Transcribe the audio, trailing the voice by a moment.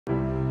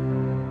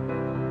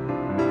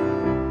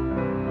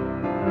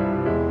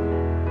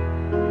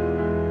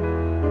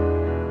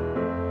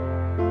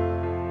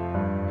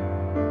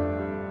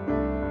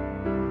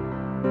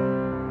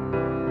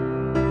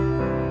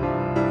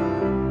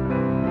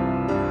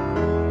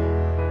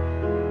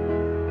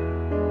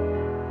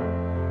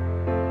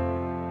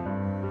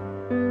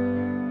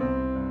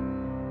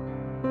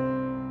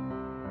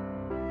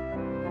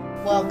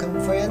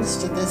welcome, friends,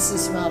 to This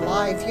Is My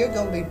Life. You're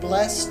going to be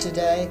blessed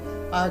today.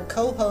 Our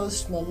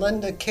co-host,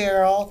 Melinda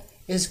Carroll,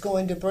 is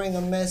going to bring a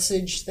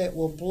message that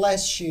will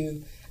bless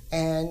you,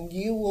 and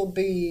you will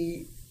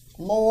be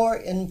more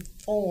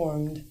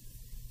informed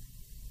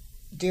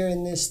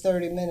during this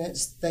 30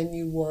 minutes than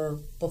you were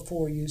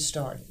before you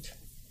started.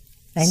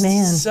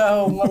 Amen.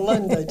 So,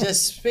 Melinda,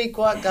 just speak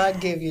what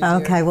God gave you, dear.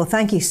 Okay, well,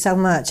 thank you so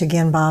much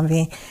again,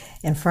 Bobby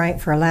and Frank,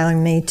 for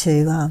allowing me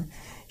to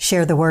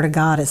share the Word of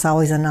God. It's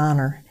always an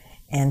honor,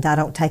 and I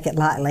don't take it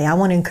lightly. I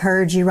want to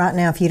encourage you right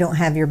now, if you don't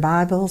have your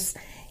Bibles,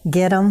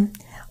 get them,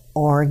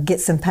 or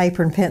get some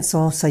paper and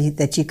pencil so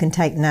that you can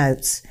take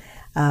notes,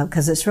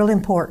 because it's really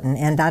important.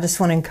 And I just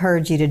want to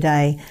encourage you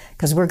today,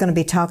 because we're going to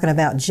be talking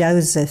about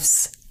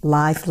Joseph's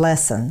life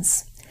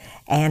lessons.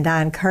 And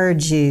I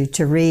encourage you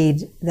to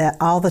read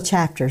all the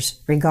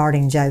chapters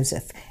regarding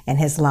Joseph and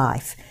his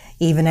life,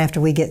 even after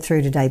we get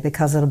through today,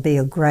 because it'll be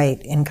a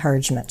great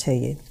encouragement to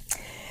you.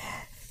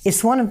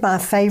 It's one of my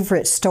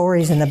favorite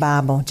stories in the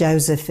Bible.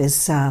 Joseph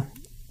is an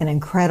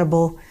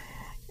incredible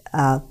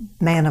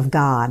man of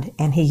God,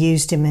 and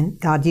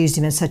God used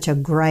him in such a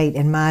great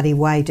and mighty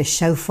way to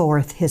show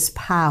forth his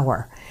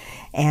power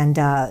and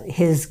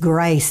his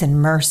grace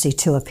and mercy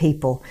to a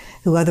people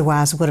who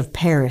otherwise would have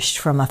perished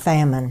from a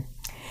famine.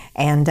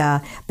 And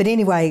but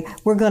anyway,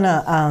 we're going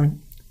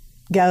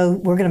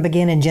to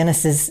begin in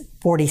Genesis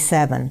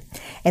 47,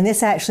 and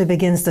this actually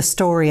begins the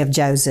story of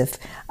Joseph.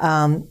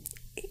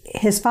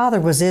 His father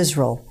was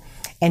Israel,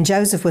 and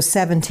Joseph was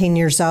 17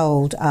 years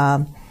old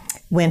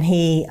when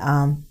he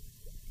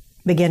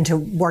began to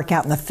work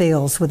out in the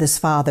fields with his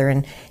father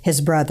and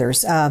his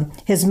brothers.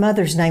 His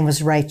mother's name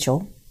was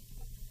Rachel.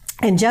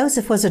 And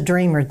Joseph was a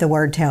dreamer, the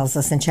Word tells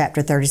us in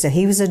chapter 30. So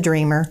he was a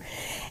dreamer.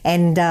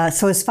 And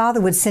so his father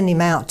would send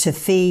him out to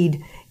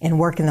feed and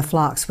work in the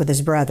flocks with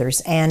his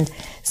brothers. And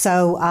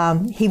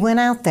so he went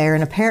out there,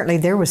 and apparently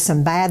there was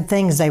some bad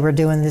things they were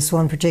doing this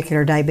one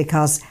particular day,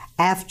 because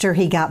after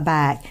he got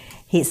back,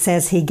 it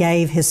says he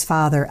gave his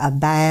father a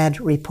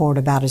bad report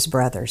about his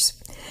brothers.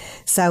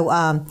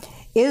 So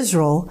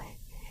Israel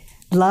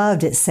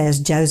loved, it says,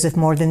 Joseph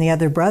more than the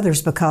other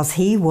brothers because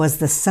he was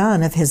the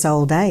son of his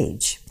old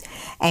age.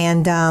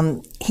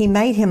 And he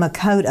made him a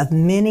coat of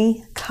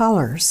many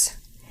colors.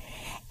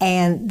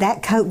 And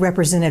that coat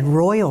represented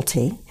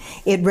royalty.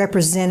 It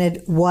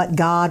represented what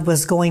God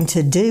was going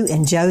to do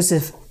in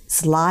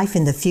Joseph's life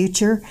in the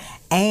future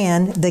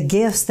and the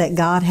gifts that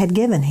God had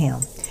given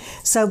him.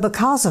 So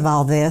because of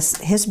all this,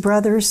 his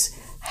brothers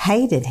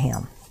hated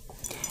him.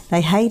 They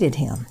hated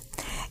him.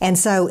 And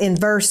so in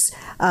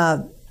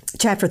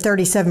chapter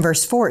 37,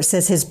 verse 4, it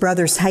says his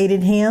brothers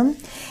hated him,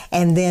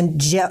 and then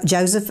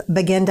Joseph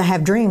began to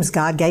have dreams.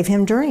 God gave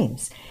him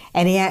dreams,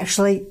 and he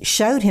actually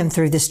showed him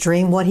through this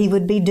dream what he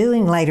would be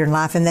doing later in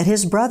life, and that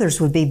his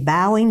brothers would be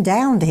bowing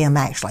down to him,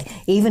 actually,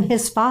 even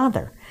his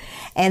father.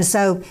 And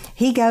so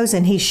he goes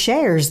and he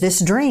shares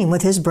this dream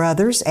with his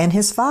brothers and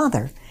his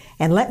father.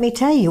 And let me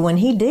tell you, when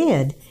he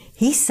did,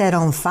 he set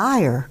on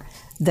fire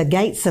the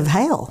gates of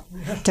hell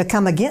to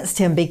come against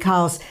him,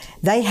 because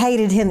they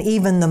hated him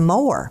even the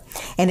more.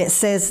 And it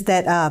says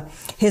that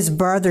his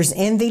brothers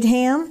envied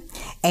him,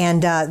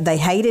 and they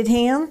hated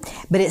him.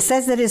 But it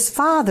says that his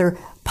father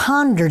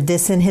pondered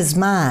this in his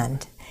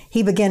mind.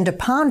 He began to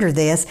ponder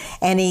this,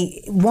 and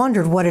he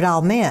wondered what it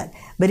all meant.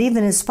 But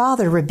even his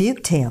father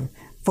rebuked him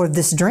for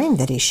this dream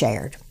that he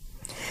shared.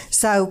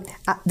 So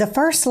the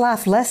first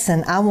life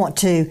lesson I want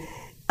to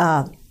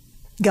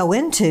go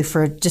into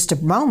for just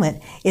a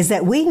moment is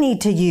that we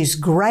need to use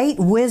great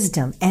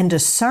wisdom and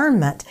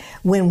discernment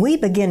when we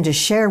begin to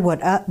share with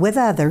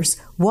others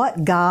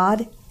what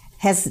God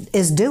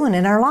is doing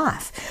in our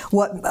life.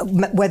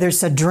 Whether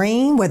it's a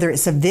dream, whether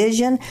it's a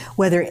vision,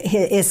 whether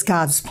it's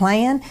God's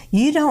plan,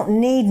 you don't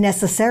need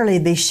necessarily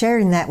to be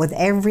sharing that with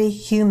every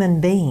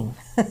human being.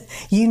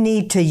 You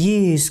need to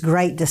use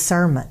great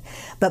discernment.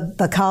 But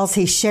because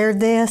he shared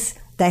this,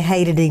 they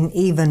hated him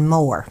even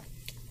more.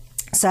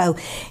 So,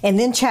 and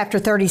then chapter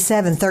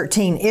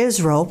 37:13,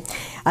 Israel,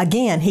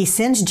 again, he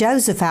sends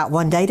Joseph out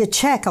one day to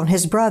check on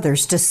his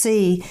brothers to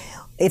see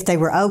if they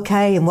were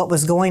okay and what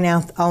was going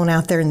on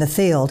out there in the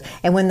field.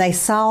 And when they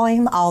saw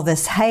him, all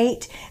this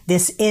hate,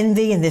 this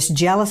envy, and this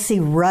jealousy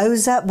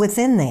rose up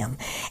within them.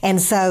 And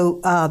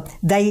so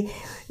they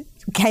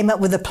came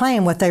up with a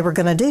plan what they were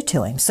going to do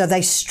to him. So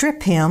they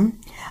strip him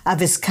of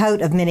his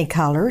coat of many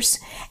colors,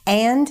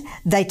 and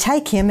they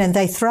take him and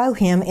they throw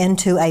him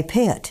into a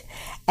pit.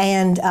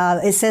 And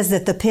it says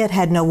that the pit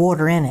had no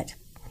water in it.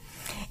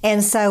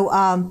 And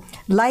so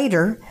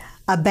later,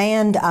 a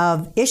band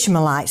of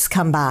Ishmaelites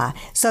come by.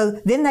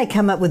 So then they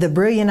come up with a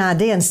brilliant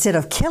idea. Instead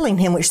of killing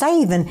him, which they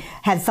even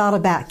had thought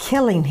about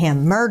killing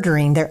him,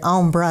 murdering their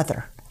own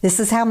brother. This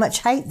is how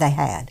much hate they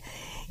had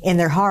in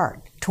their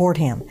heart toward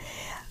him.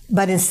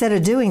 But instead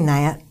of doing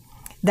that,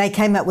 they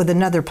came up with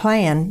another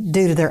plan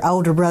due to their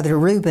older brother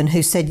Reuben,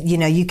 who said, you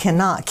know, you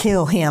cannot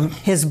kill him.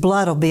 His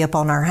blood will be up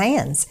on our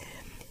hands.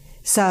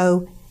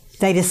 So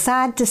they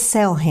decided to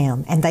sell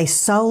him, and they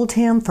sold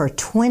him for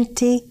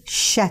 20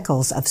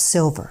 shekels of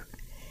silver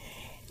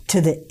to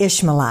the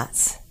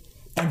Ishmaelites.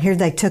 and here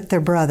they took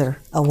their brother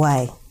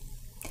away.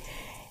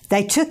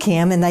 They took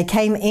him and they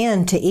came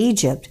into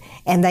Egypt,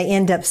 and they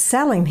end up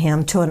selling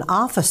him to an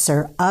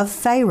officer of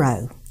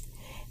Pharaoh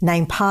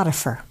named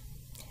Potiphar.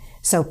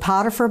 So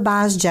Potiphar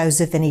buys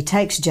Joseph, and he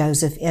takes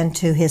Joseph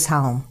into his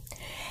home.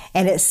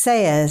 And it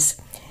says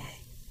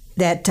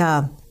that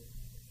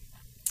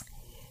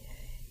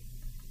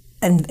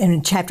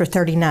in chapter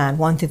 39,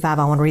 1 through 5,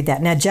 I want to read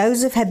that. Now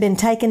Joseph had been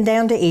taken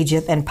down to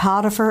Egypt, and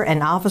Potiphar,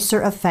 an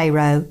officer of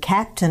Pharaoh,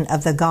 captain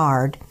of the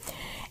guard,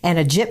 an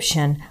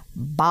Egyptian,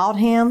 bought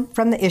him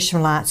from the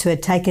Ishmaelites who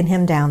had taken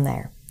him down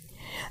there.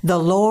 The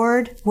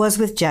Lord was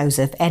with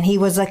Joseph, and he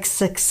was a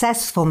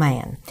successful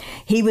man.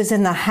 He was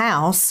in the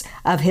house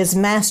of his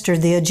master,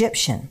 the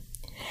Egyptian.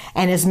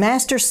 And his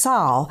master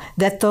saw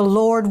that the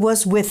Lord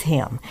was with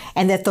him,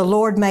 and that the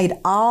Lord made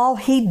all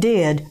he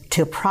did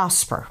to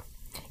prosper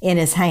in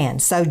his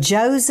hand. So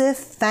Joseph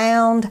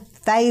found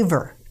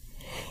favor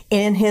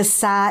in his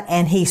sight,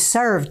 and he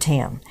served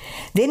him.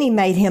 Then he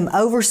made him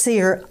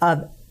overseer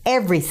of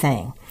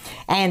everything,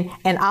 and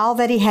all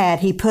that he had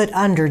he put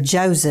under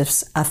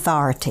Joseph's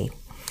authority.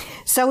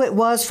 So it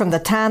was from the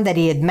time that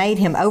he had made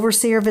him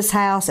overseer of his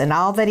house and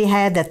all that he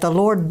had, that the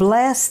Lord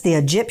blessed the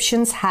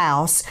Egyptian's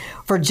house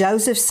for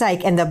Joseph's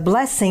sake, and the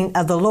blessing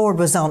of the Lord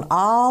was on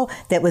all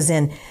that was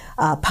in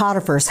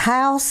Potiphar's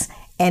house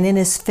and in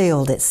his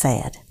field, it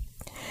said.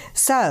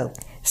 So,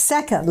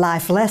 second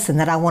life lesson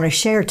that I want to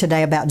share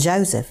today about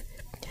Joseph.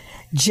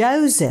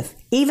 Joseph,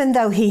 even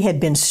though he had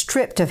been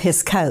stripped of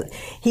his coat,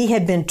 he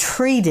had been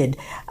treated,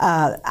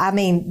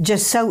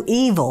 just so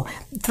evil,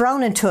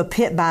 thrown into a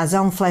pit by his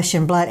own flesh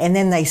and blood, and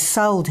then they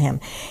sold him.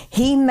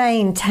 He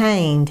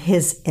maintained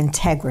his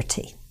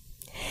integrity.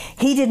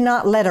 He did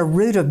not let a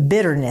root of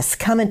bitterness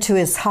come into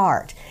his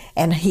heart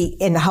and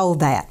hold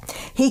that.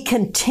 He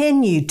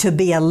continued to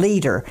be a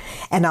leader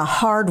and a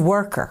hard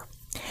worker.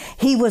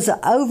 He was an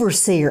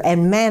overseer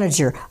and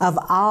manager of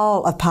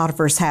all of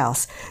Potiphar's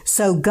house.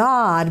 So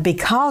God,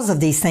 because of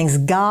these things,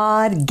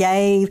 God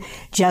gave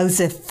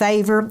Joseph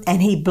favor,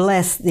 and he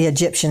blessed the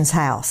Egyptian's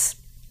house.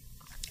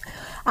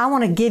 I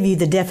want to give you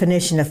the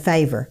definition of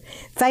favor.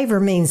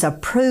 Favor means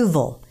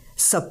approval,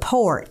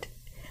 support,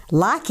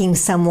 liking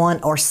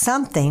someone or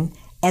something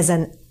as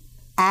an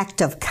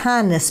act of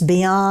kindness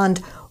beyond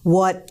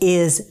what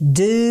is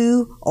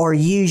due or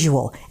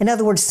usual. In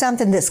other words,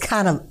 something that's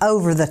kind of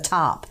over the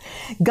top.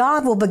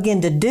 God will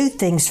begin to do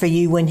things for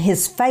you when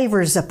his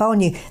favor is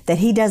upon you that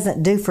he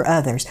doesn't do for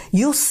others.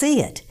 You'll see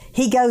it.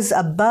 He goes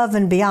above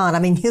and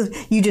beyond.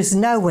 You just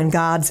know when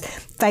God's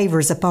favor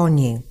is upon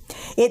you.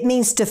 It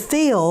means to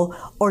feel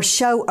or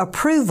show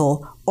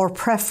approval or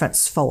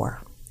preference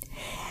for.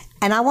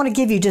 And I want to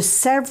give you just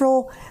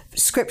several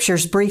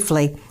scriptures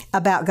briefly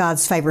about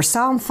God's favor.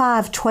 Psalm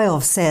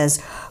 5:12 says,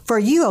 "For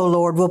you, O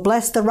Lord, will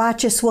bless the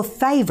righteous with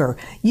favor.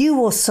 You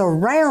will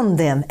surround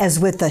them as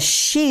with a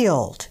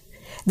shield."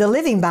 The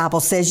Living Bible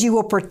says you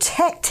will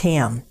protect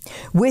him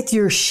with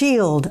your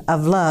shield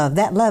of love.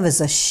 That love is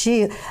a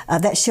shield.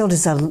 That shield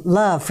is a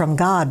love from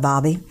God,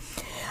 Bobby.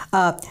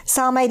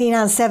 Psalm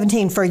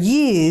 89:17, "For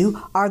you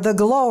are the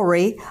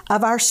glory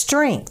of our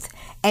strength,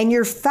 and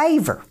your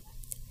favor.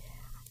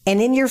 And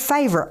in your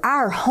favor,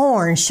 our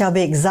horn shall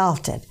be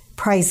exalted."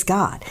 Praise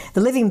God.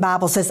 The Living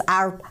Bible says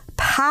our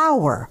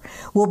power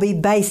will be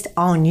based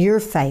on your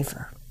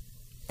favor.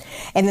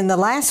 And then the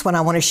last one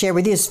I want to share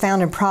with you is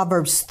found in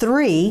Proverbs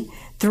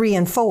 3:3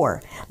 and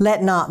 4.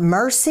 "Let not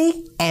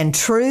mercy and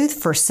truth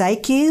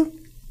forsake you.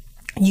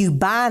 You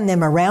bind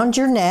them around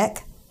your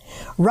neck.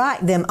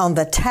 Write them on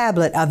the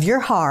tablet of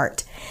your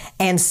heart,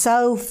 and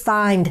so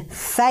find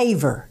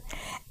favor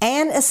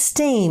and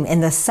esteem in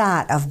the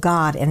sight of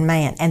God and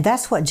man." And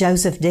that's what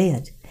Joseph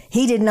did.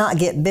 He did not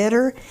get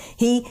bitter.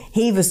 He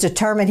was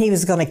determined he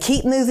was going to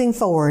keep moving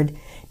forward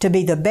to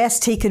be the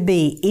best he could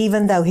be,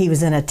 even though he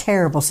was in a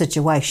terrible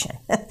situation,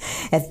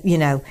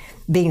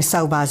 being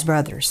sold by his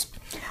brothers.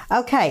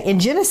 Okay, in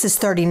Genesis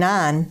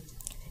 39,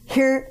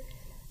 here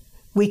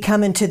we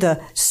come into the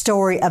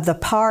story of the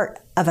part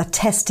of a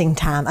testing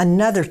time,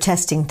 another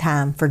testing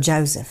time for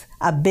Joseph,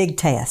 a big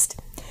test.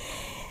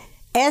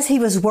 As he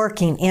was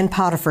working in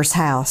Potiphar's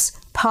house,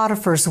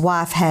 Potiphar's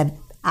wife had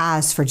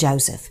eyes for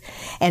Joseph.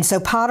 And so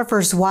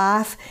Potiphar's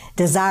wife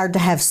desired to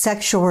have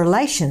sexual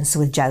relations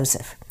with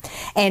Joseph.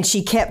 And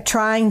she kept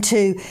trying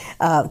to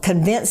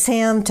convince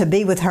him to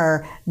be with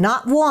her,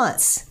 not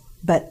once,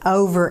 but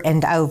over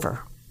and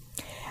over.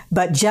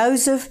 But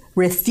Joseph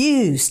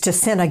refused to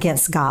sin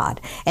against God.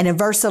 And in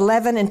verse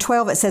 11 and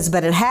 12 it says,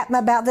 "But it happened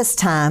about this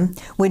time,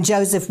 when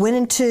Joseph went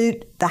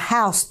into the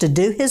house to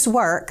do his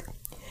work,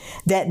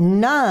 that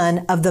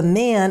none of the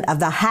men of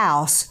the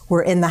house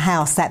were in the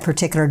house that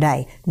particular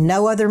day."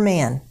 No other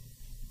men.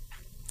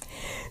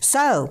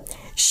 So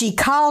she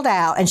called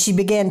out, and she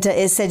began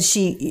to, it said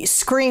she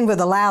screamed with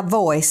a loud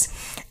voice,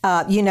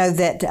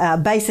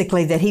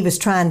 basically that he was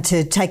trying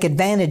to take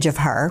advantage of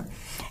her.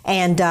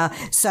 And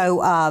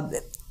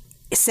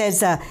it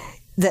says,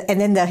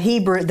 and then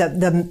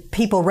the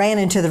people ran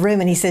into the room,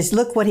 and he says,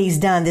 look what he's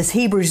done. This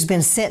Hebrew's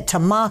been sent to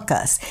mock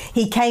us.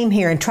 He came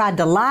here and tried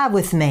to lie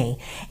with me.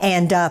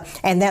 And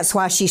that's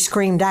why she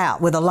screamed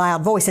out with a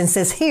loud voice and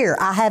says, here,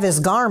 I have his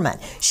garment.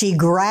 She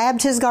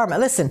grabbed his garment.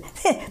 Listen,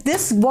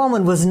 this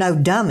woman was no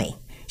dummy.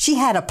 She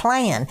had a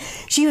plan.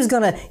 She was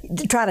going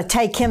to try to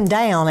take him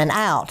down and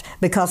out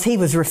because he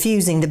was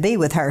refusing to be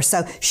with her.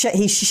 So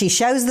she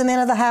shows the men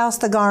of the house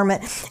the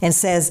garment and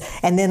says,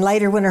 and then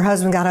later when her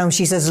husband got home,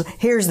 she says,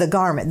 here's the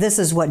garment. This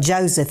is what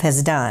Joseph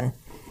has done.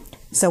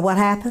 So what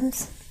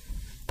happens?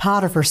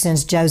 Potiphar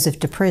sends Joseph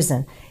to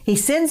prison. He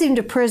sends him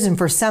to prison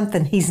for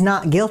something he's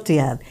not guilty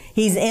of.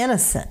 He's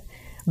innocent,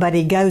 but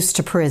he goes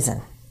to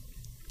prison.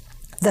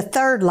 The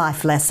third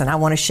life lesson I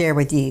want to share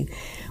with you.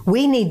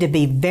 We need to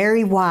be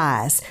very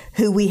wise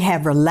who we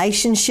have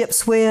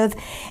relationships with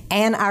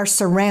and our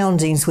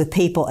surroundings with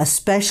people,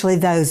 especially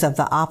those of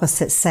the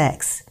opposite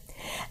sex.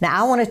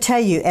 Now, I want to tell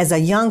you, as a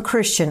young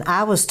Christian,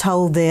 I was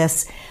told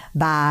this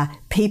by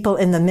people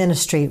in the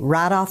ministry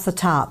right off the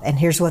top, and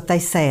here's what they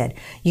said.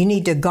 You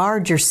need to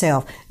guard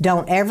yourself.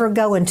 Don't ever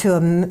go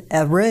into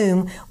a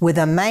room with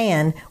a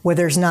man where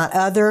there's not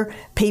other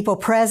people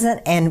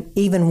present and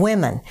even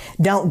women.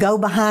 Don't go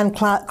behind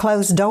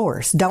closed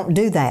doors. Don't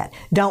do that.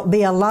 Don't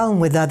be alone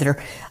with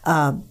other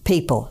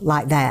people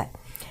like that.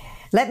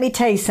 Let me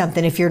tell you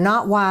something. If you're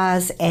not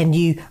wise and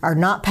you are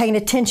not paying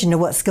attention to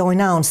what's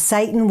going on,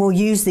 Satan will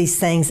use these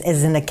things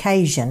as an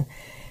occasion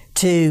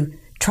to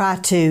try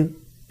to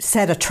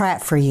set a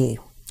trap for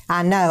you.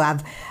 I know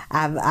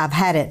I've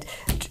had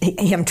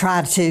him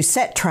try to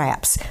set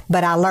traps,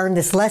 but I learned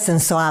this lesson,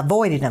 so I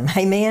avoided them.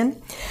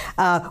 Amen.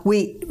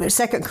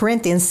 2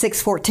 Corinthians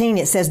 6:14,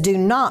 it says, "Do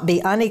not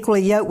be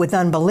unequally yoked with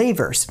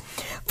unbelievers.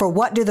 For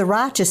what do the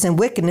righteous and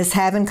wickedness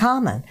have in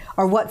common?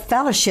 Or what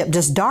fellowship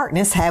does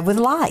darkness have with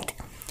light?"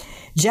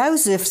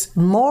 Joseph's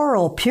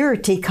moral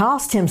purity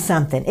cost him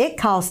something. It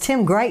cost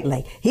him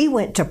greatly. He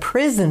went to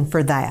prison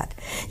for that.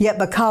 Yet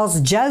because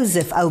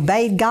Joseph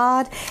obeyed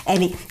God,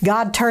 and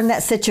God turned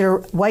that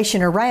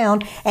situation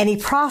around, and he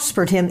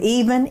prospered him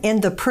even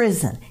in the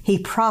prison. He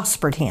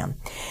prospered him.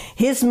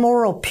 His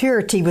moral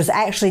purity was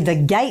actually the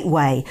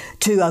gateway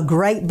to a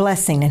great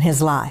blessing in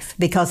his life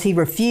because he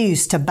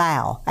refused to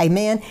bow.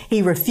 Amen?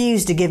 He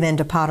refused to give in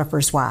to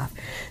Potiphar's wife.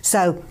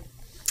 So,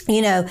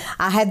 you know,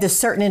 I had this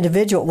certain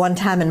individual at one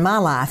time in my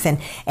life,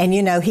 and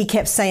you know, he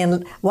kept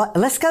saying, "Well,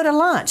 let's go to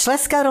lunch.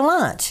 Let's go to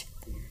lunch."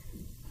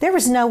 There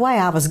was no way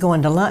I was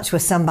going to lunch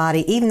with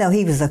somebody, even though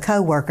he was a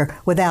coworker,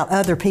 without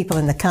other people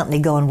in the company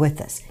going with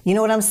us. You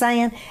know what I'm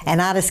saying?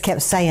 And I just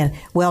kept saying,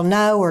 well,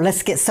 no, or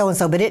let's get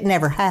so-and-so, but it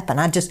never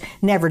happened. I just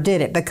never did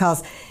it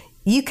because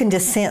you can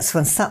just sense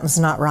when something's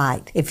not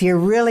right. If you're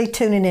really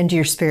tuning into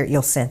your spirit,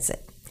 you'll sense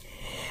it.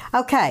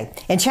 Okay,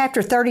 in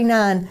chapter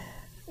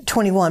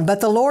 39:21,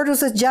 but the Lord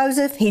was with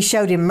Joseph. He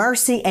showed him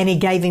mercy and he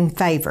gave him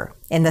favor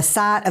in the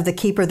sight of the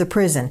keeper of the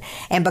prison.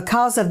 And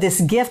because of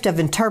this gift of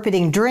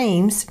interpreting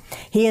dreams,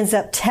 he ends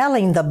up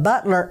telling the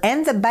butler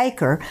and the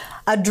baker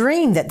a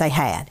dream that they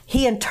had.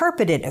 He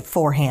interpreted it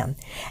for him.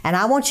 And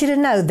I want you to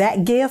know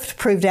that gift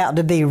proved out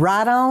to be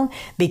right on,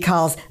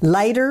 because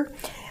later,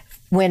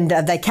 when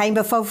they came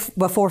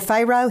before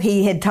Pharaoh,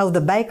 he had told the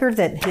baker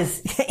that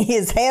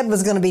his head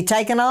was going to be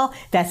taken off.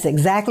 That's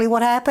exactly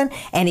what happened.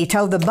 And he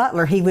told the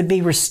butler he would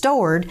be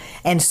restored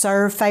and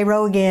serve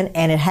Pharaoh again.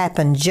 And it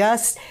happened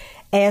just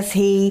as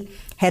he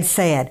had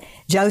said.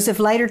 Joseph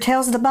later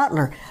tells the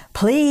butler,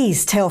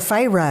 please tell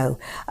Pharaoh,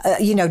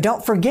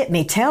 don't forget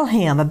me. Tell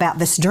him about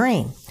this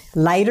dream.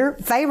 Later,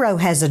 Pharaoh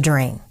has a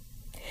dream.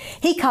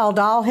 He called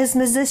all his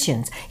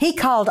musicians. He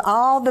called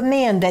all the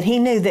men that he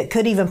knew that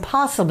could even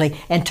possibly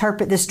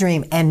interpret this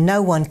dream, and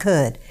no one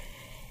could.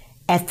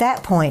 At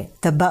that point,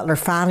 the butler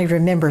finally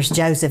remembers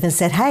Joseph and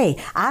said, hey,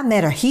 I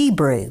met a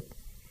Hebrew.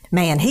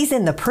 Man, he's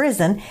in the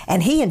prison,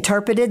 and he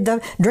interpreted the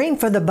dream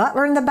for the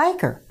butler and the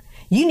baker.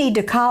 You need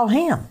to call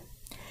him.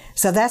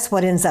 So that's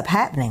what ends up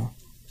happening.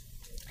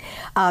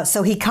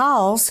 So he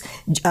calls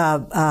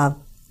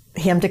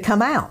him to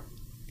come out.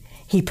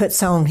 He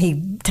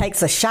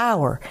takes a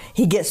shower,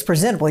 he gets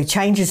presentable, he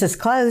changes his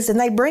clothes, and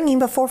they bring him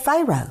before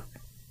Pharaoh.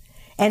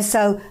 And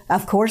so,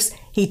 of course,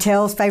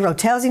 Pharaoh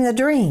tells him the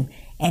dream,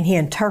 and he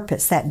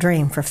interprets that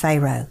dream for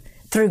Pharaoh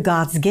through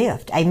God's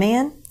gift.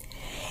 Amen?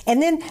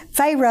 And then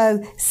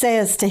Pharaoh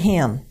says to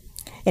him,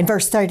 in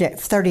verse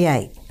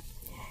 38,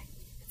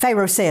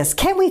 Pharaoh says,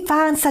 can we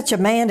find such a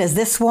man as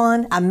this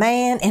one, a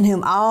man in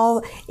whom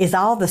all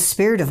the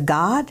Spirit of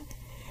God?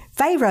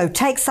 Pharaoh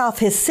takes off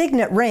his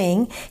signet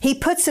ring. He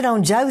puts it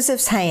on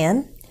Joseph's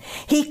hand.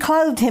 He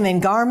clothed him in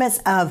garments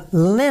of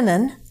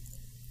linen,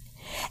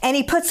 and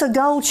he puts a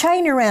gold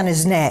chain around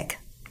his neck.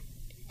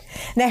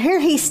 Now here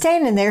he's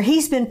standing there.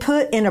 He's been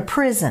put in a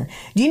prison.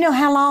 Do you know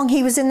how long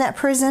he was in that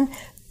prison?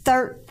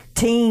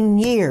 13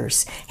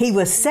 years. He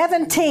was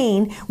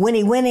 17 when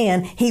he went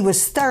in. He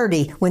was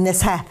 30 when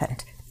this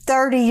happened.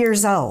 30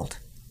 years old.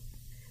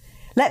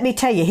 let me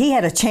tell you, he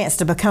had a chance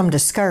to become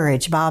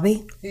discouraged,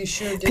 Bobby. He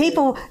sure did.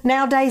 People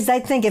nowadays, they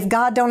think if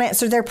God don't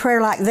answer their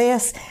prayer like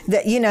this,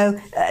 that,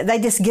 they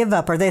just give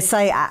up, or they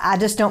say, I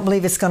just don't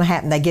believe it's going to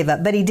happen. They give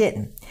up. But he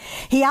didn't.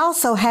 He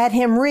also had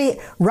him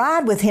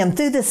ride with him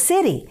through the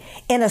city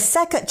in a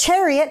second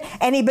chariot,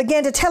 and he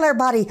began to tell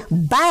everybody,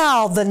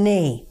 bow the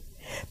knee.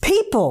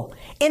 People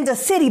in the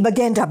city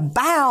began to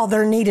bow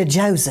their knee to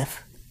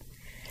Joseph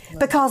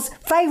because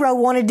Pharaoh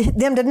wanted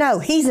them to know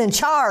he's in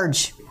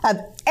charge of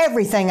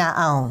everything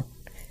I own.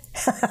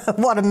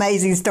 What an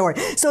amazing story.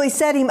 So he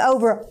set him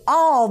over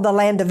all the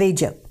land of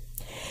Egypt.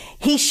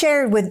 He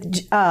shared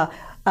with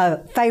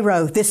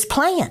Pharaoh this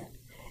plan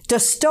to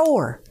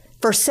store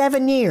for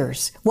 7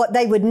 years what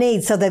they would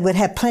need so they would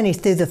have plenty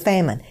through the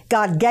famine.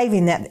 God gave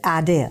him that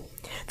idea.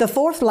 The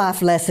fourth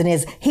life lesson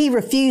is he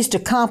refused to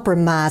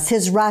compromise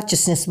his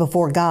righteousness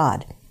before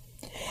God.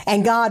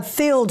 And God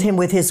filled him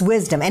with his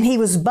wisdom, and he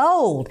was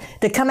bold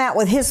to come out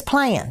with his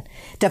plan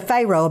to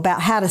Pharaoh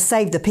about how to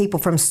save the people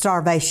from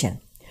starvation.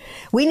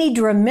 We need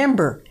to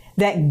remember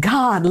that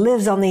God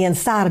lives on the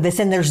inside of us,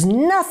 and there's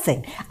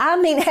nothing,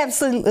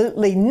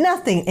 absolutely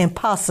nothing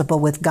impossible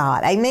with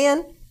God.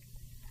 Amen?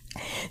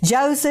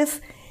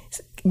 Joseph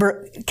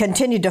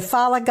continued to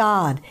follow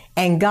God,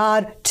 and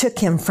God took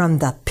him from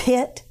the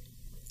pit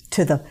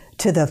to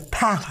the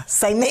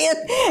palace, amen,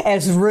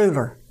 as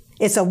ruler.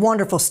 It's a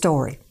wonderful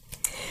story.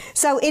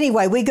 So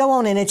anyway, we go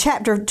on, and in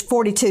chapter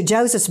 42,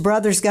 Joseph's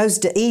brothers goes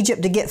to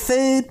Egypt to get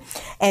food,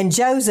 and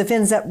Joseph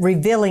ends up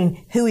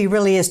revealing who he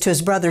really is to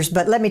his brothers.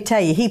 But let me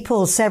tell you, he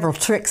pulled several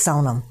tricks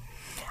on them.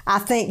 I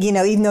think,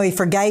 even though he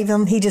forgave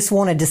them, he just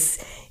wanted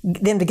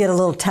them to get a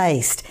little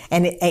taste.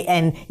 And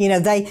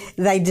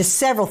they just,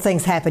 several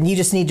things happened. You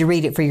just need to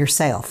read it for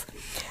yourself.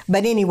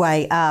 But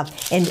anyway,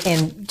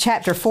 in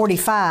chapter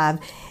 45,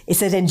 it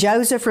says, and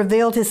Joseph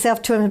revealed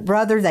himself to his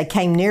brother. They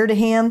came near to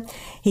him.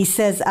 He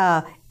says,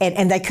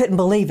 and they couldn't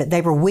believe it.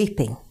 They were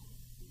weeping.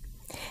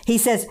 He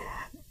says,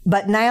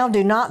 but now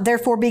do not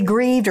therefore be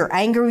grieved or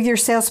angry with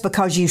yourselves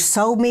because you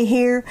sold me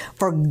here,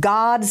 for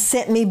God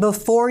sent me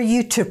before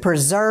you to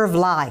preserve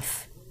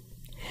life.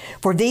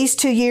 For these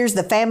 2 years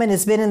the famine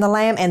has been in the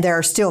land, and there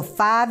are still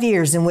 5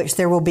 years in which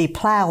there will be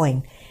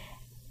plowing.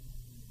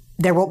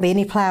 There won't be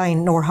any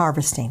plowing nor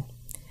harvesting.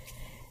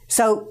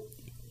 So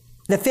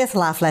the fifth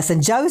life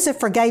lesson, Joseph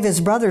forgave his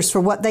brothers for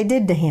what they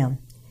did to him.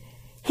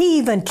 He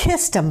even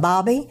kissed them,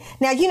 Bobby.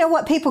 Now, you know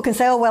what? People can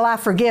say, oh, well, I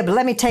forgive. But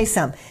let me tell you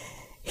something.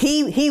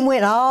 He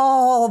went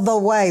all the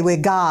way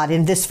with God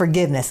in this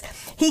forgiveness.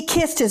 He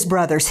kissed his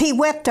brothers. He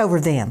wept over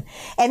them.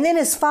 And then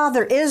his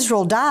father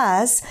Israel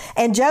dies,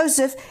 and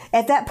Joseph,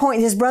 at that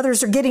point, his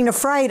brothers are getting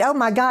afraid. Oh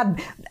my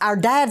God, our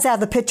dad's out of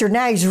the picture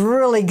now. He's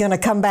really going to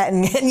come back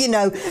and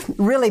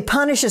really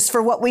punish us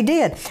for what we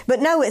did.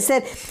 But no, it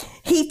said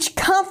he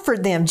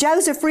comforted them.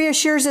 Joseph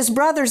reassures his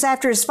brothers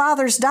after his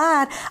father's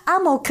died,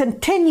 I'm going to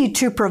continue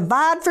to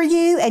provide for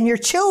you and your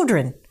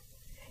children.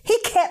 He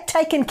kept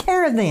taking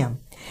care of them.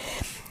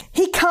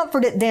 He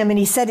comforted them, and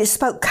he said it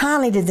spoke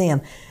kindly to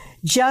them.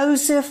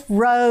 Joseph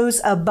rose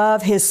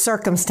above his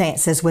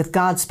circumstances with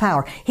God's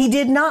power. He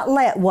did not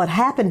let what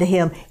happened to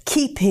him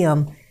keep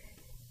him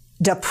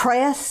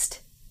depressed,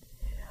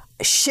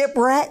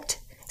 shipwrecked,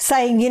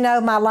 saying,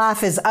 my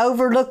life is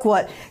over. Look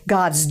what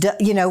God's done,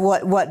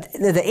 what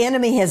the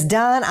enemy has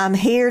done. I'm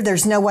here.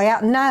 There's no way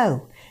out.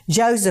 No.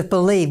 Joseph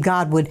believed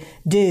God would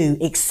do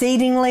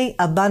exceedingly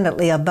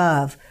abundantly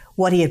above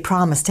what he had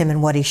promised him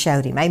and what he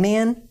showed him.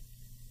 Amen?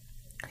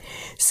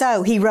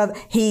 So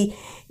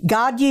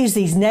God used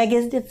these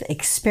negative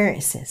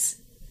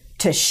experiences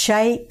to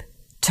shape,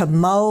 to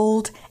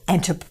mold,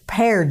 and to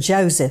prepare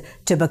Joseph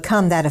to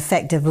become that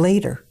effective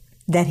leader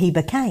that he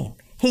became.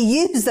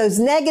 He used those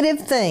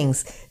negative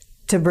things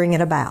to bring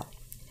it about.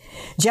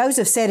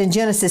 Joseph said in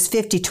Genesis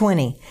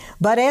 50:20,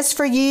 but as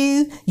for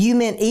you, you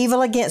meant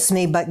evil against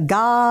me, but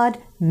God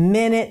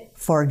meant it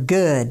for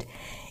good,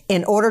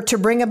 in order to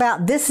bring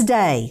about this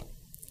day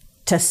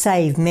to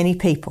save many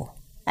people.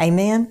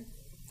 Amen?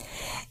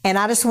 And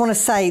I just want to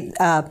say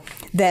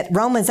that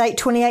Romans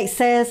 8:28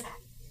 says,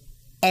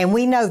 and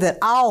we know that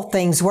all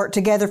things work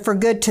together for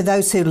good to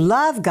those who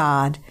love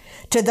God,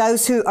 to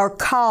those who are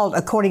called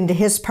according to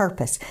his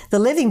purpose. The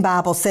Living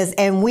Bible says,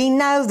 and we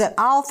know that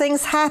all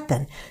things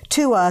happen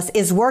to us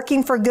is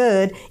working for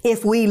good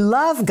if we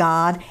love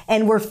God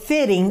and we're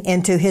fitting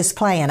into his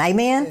plan.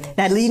 Amen? Yes.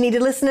 Now you need to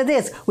listen to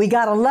this. We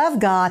got to love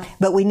God,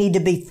 but we need to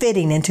be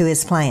fitting into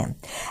his plan.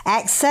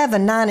 Acts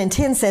 7:9 and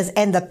 10 says,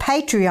 and the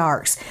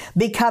patriarchs,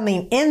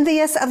 becoming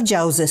envious of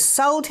Joseph,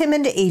 sold him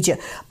into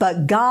Egypt,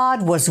 but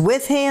God was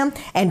with him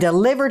and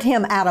delivered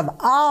him out of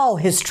all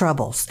his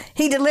troubles.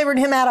 He delivered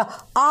him out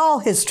of all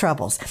his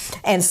troubles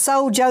and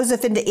sold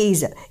Joseph into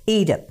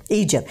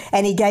Egypt.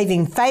 And he gave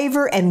him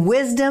favor and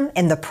wisdom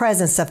in the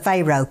presence of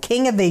Pharaoh,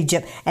 king of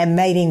Egypt, and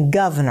made him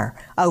governor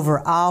over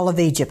all of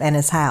Egypt and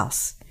his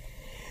house.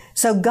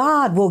 So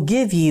God will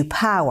give you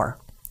power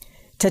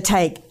to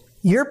take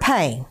your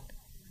pain,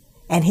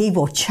 and he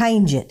will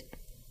change it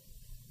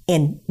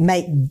and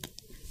make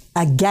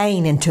a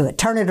gain into it.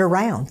 Turn it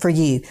around for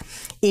you.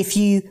 But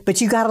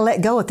you got to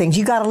let go of things.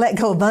 You got to let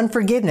go of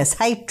unforgiveness,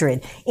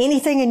 hatred,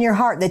 anything in your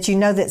heart that you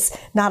know that's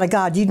not of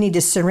God. You need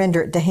to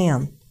surrender it to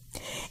Him.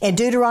 In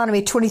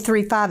Deuteronomy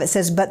 23:5, it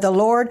says, "But the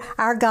Lord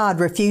our God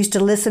refused to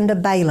listen to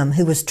Balaam,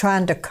 who was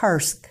trying to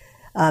curse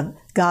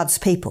God's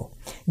people.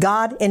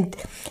 And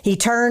He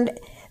turned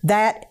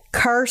that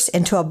curse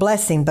into a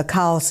blessing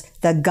because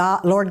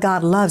Lord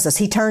God loves us.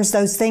 He turns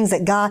those things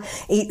that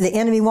the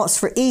enemy wants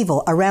for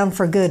evil around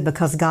for good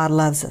because God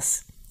loves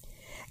us.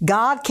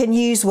 God can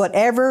use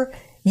whatever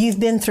you've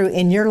been through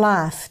in your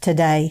life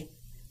today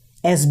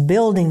as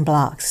building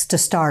blocks to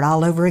start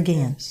all over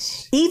again.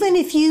 Yes. Even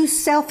if you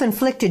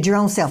self-inflicted your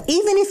own self,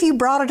 even if you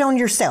brought it on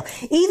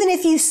yourself, even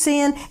if you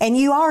sin and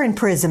you are in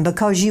prison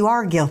because you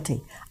are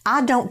guilty,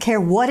 I don't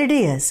care what it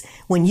is.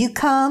 When you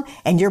come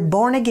and you're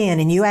born again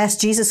and you ask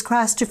Jesus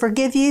Christ to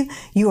forgive you,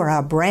 you are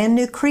a brand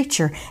new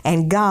creature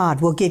and God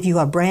will give you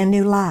a brand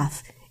new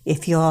life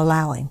if you'll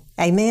allow Him.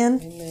 Amen?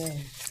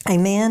 Amen.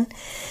 Amen.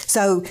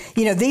 So,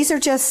 these are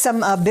just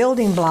some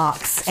building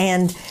blocks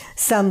and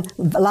some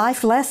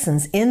life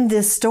lessons in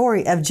this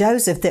story of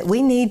Joseph that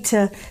we need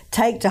to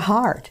take to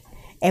heart.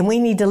 And we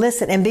need to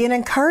listen and be an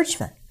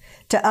encouragement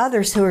to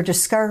others who are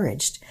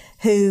discouraged,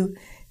 who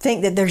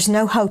think that there's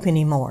no hope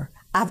anymore.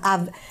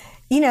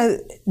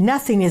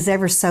 Nothing is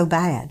ever so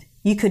bad.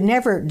 You could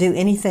never do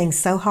anything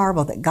so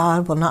horrible that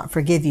God will not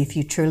forgive you if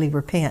you truly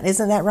repent.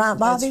 Isn't that right,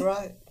 Bobby? That's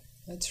right.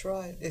 That's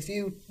right. If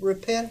you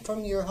repent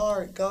from your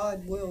heart,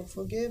 God will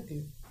forgive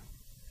you.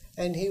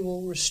 And He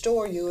will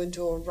restore you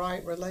into a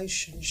right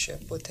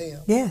relationship with Him.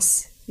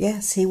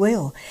 Yes, He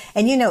will.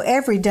 And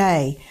every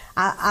day,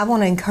 I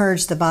want to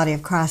encourage the body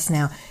of Christ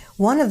now.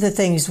 One of the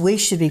things we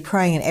should be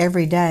praying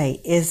every day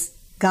is,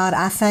 God,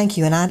 I thank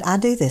you, and I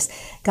do this.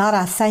 God,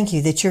 I thank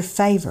you that your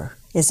favor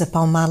is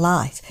upon my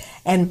life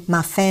and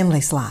my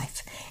family's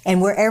life.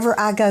 And wherever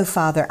I go,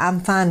 Father, I'm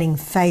finding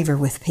favor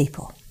with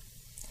people.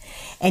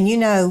 And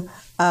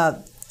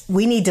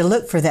we need to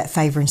look for that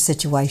favor in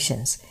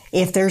situations.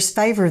 If there's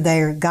favor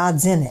there,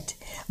 God's in it.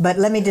 But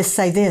let me just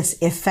say this,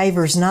 if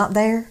favor's not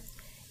there,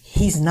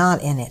 He's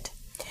not in it.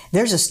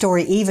 There's a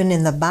story even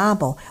in the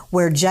Bible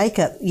where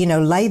Jacob,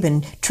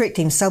 Laban tricked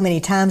him so many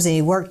times and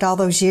he worked all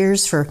those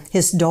years for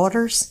his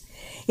daughters.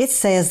 It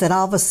says that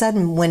all of a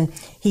sudden when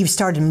he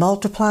started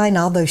multiplying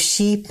all those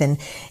sheep and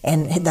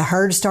the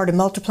herd started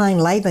multiplying,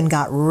 Laban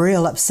got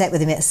real upset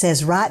with him. It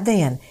says right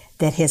then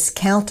that his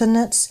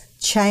countenance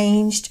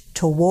changed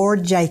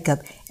toward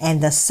Jacob,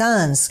 and the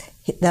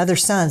other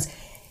sons,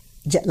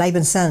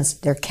 Laban's sons,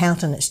 their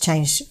countenance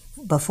changed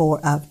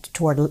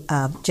toward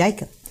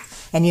Jacob.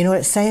 And you know what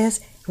it says?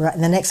 Right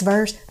in the next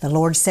verse, the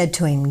Lord said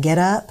to him, "Get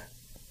up,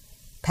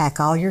 pack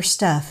all your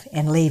stuff,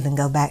 and leave and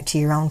go back to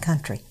your own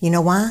country." You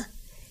know why?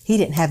 He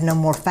didn't have no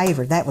more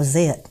favor. That was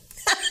it.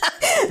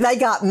 They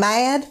got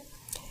mad.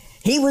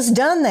 He was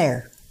done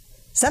there.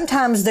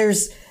 Sometimes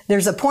there's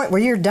a point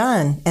where you're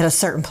done at a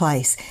certain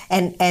place.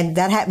 And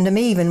that happened to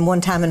me even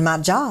one time in my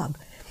job.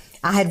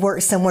 I had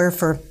worked somewhere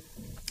for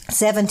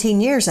 17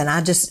 years, and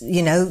I just,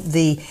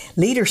 the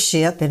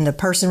leadership and the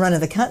person running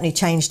the company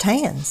changed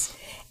hands.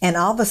 And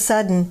all of a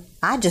sudden,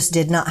 I just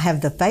did not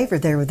have the favor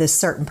there with this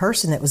certain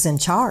person that was in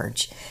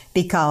charge,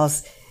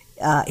 because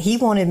he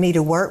wanted me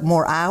to work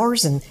more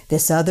hours, and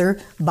this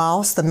other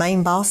boss, the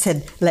main boss,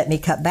 had let me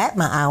cut back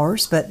my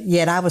hours, but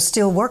yet I was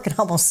still working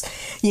almost,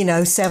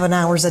 7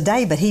 hours a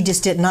day, but he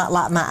just did not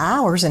like my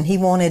hours, and he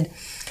wanted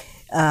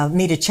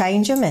me to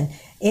change them. And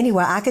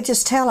anyway, I could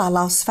just tell I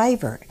lost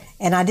favor,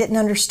 and I didn't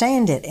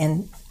understand it,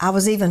 and I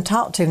was even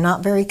talked to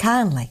not very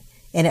kindly,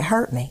 and it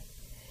hurt me.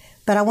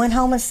 But I went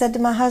home and said to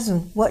my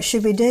husband, "What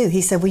should we do?"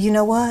 He said, "Well, you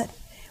know what?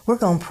 We're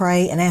going to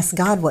pray and ask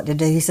God what to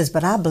do." He says,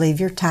 "But I believe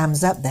your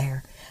time's up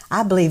there.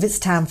 I believe it's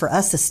time for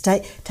us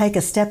to take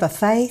a step of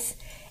faith,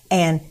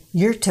 and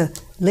you're to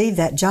leave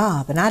that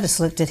job." And I just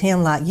looked at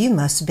him like, "You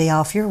must be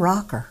off your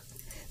rocker."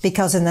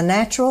 Because in the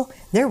natural,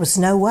 there was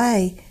no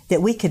way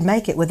that we could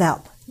make it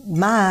without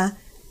my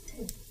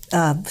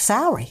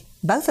salary,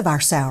 both of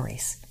our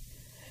salaries.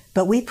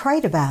 But we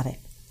prayed about it.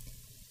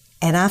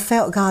 And I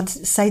felt God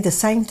say the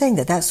same thing,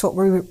 that's what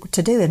we were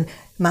to do. And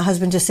my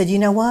husband just said, "You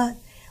know what?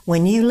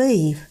 When you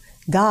leave,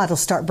 God will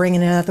start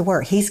bringing in other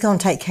work. He's going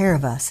to take care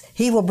of us.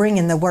 He will bring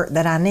in the work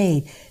that I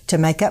need to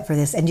make up for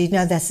this." And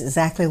that's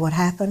exactly what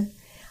happened?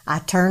 I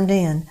turned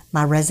in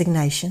my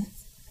resignation,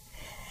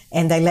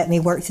 and they let me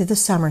work through the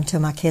summer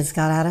until my kids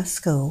got out of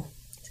school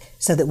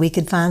so that we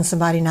could find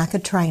somebody and I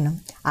could train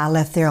them. I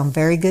left there on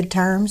very good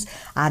terms.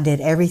 I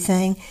did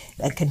everything.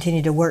 I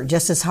continued to work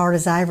just as hard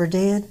as I ever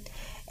did,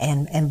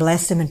 and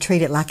blessed them and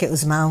treat it like it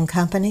was my own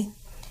company.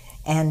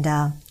 And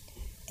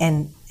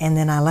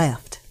then I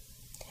left.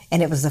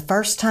 And it was the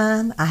first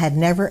time I had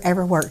never,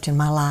 ever worked in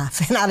my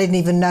life. And I didn't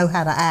even know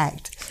how to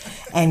act.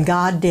 And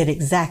God did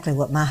exactly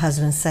what my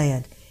husband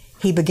said.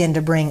 He began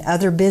to bring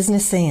other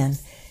business in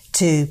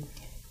to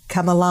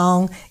come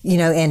along,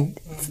 and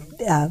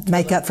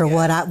make up for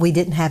what we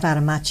didn't have out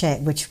of my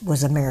check, which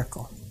was a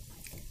miracle.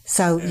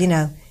 So,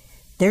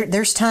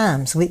 there's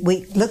times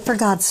we look for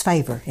God's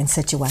favor in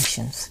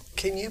situations.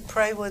 Can you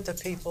pray with the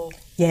people?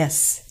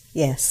 Yes,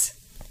 yes.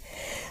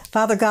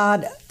 Father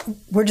God,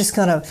 we're just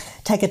going to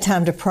take a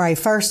time to pray.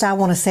 First, I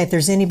want to say if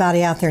there's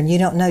anybody out there and you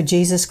don't know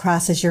Jesus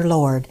Christ as your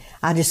Lord,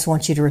 I just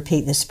want you to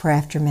repeat this prayer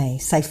after me.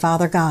 Say,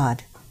 Father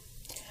God,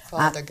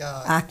 Father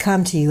God, I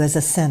come to you as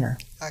a sinner.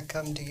 I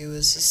come to you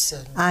as a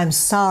sinner. I'm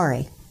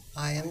sorry.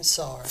 I am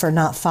sorry for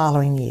not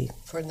following you.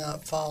 For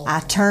not following.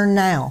 I turn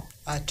now.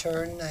 I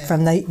turn now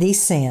from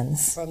these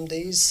sins. From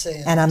these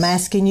sins. And I'm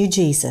asking you,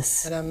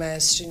 Jesus, and I'm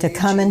asking to you,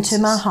 come Jesus,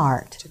 into my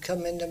heart. To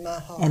come into my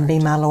heart. And be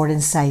my Lord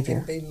and Savior.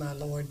 And be my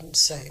Lord and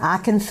Savior. I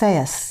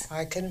confess.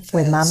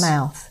 With my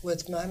mouth.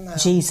 With my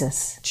mouth.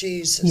 Jesus.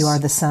 Jesus. You are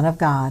the Son of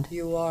God.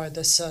 You are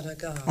the Son of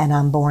God. And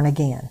I'm born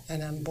again.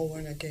 And I'm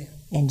born again.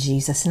 In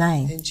Jesus'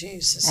 name. In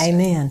Jesus' name.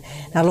 Amen.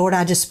 Amen. Now, Lord,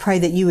 I just pray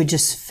that you would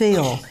just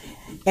fill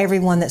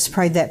everyone that's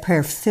prayed that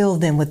prayer, fill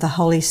them with the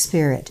Holy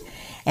Spirit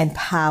and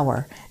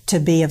power to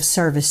be of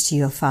service to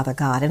you, Father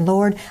God. And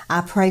Lord,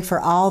 I pray for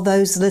all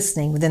those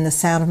listening within the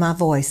sound of my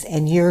voice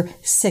and you're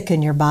sick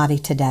in your body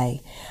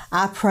today.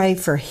 I pray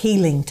for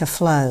healing to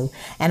flow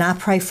and I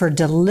pray for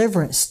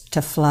deliverance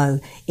to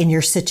flow in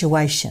your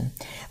situation.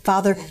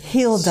 Father,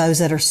 heal those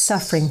that are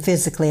suffering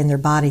physically in their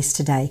bodies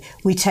today.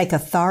 We take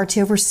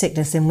authority over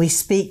sickness and we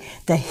speak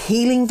the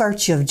healing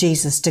virtue of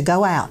Jesus to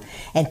go out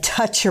and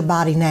touch your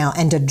body now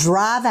and to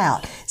drive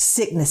out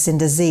sickness and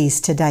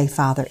disease today,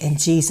 Father, in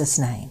Jesus'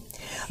 name.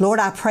 Lord,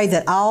 I pray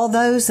that all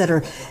those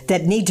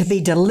that need to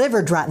be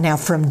delivered right now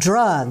from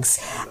drugs,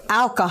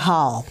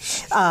 alcohol,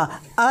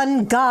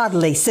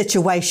 ungodly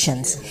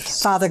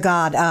situations, Father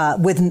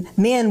God, with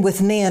men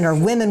or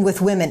women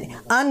with women,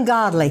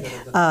 ungodly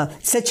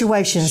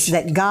situations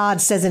that God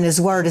says in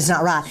His Word is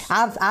not right.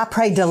 I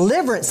pray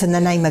deliverance in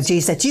the name of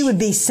Jesus, that you would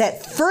be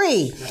set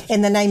free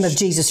in the name of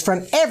Jesus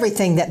from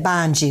everything that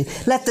binds you.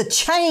 Let the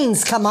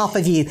chains come off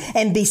of you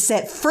and be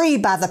set free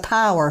by the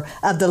power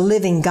of the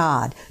living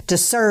God to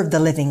serve the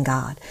living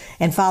God.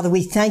 And Father,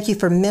 we thank you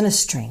for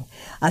ministering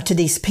to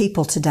these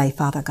people today,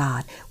 Father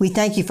God. We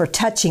thank you for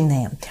touching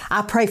them.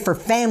 I pray for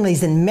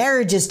families and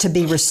marriages to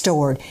be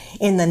restored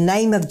in the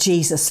name of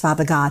Jesus,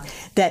 Father God,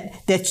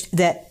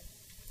 that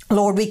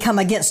Lord, we come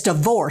against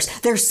divorce.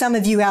 There's some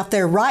of you out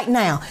there right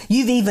now,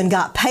 you've even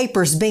got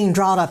papers being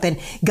drawn up and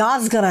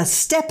God's going to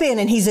step in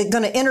and He's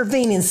going to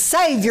intervene and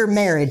save your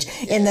marriage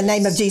in the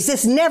name of Jesus.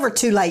 It's never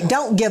too late.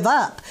 Don't give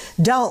up.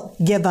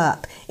 Don't give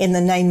up in the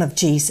name of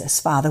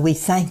Jesus, Father. We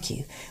thank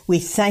you. We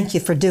thank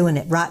you for doing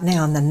it right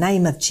now in the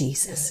name of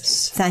Jesus.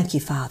 Yes. Thank you,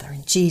 Father,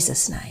 in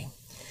Jesus' name.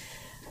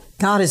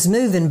 God is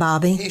moving,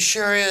 Bobby. He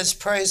sure is.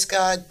 Praise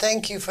God.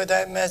 Thank you for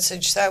that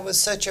message. That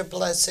was such a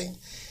blessing.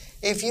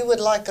 If you would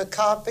like a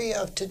copy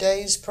of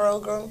today's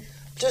program,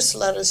 just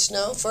let us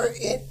know for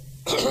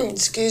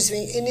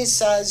any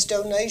size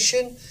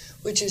donation,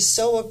 which is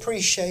so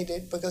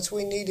appreciated because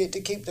we need it to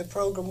keep the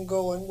program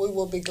going. We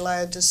will be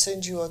glad to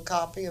send you a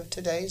copy of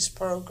today's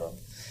program.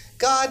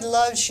 God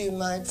loves you,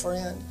 my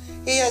friend.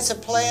 He has a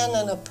plan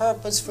and a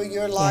purpose for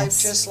your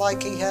life, just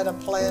like He had a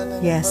plan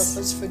and a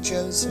purpose for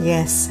Joseph.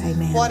 Yes,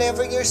 amen.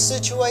 Whatever your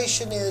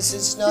situation is,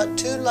 it's not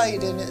too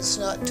late and it's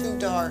not too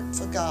dark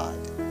for God.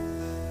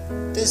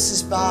 This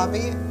is Bobby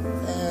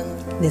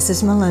and this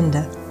is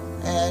Melinda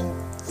and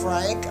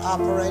Frank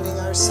operating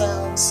our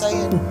sound,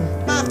 saying,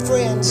 my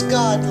friends,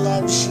 God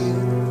loves you.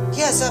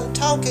 Yes, I'm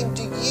talking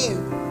to you,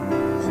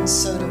 and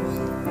so do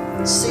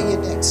we. See you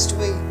next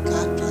week.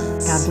 God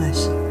bless. God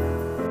bless you.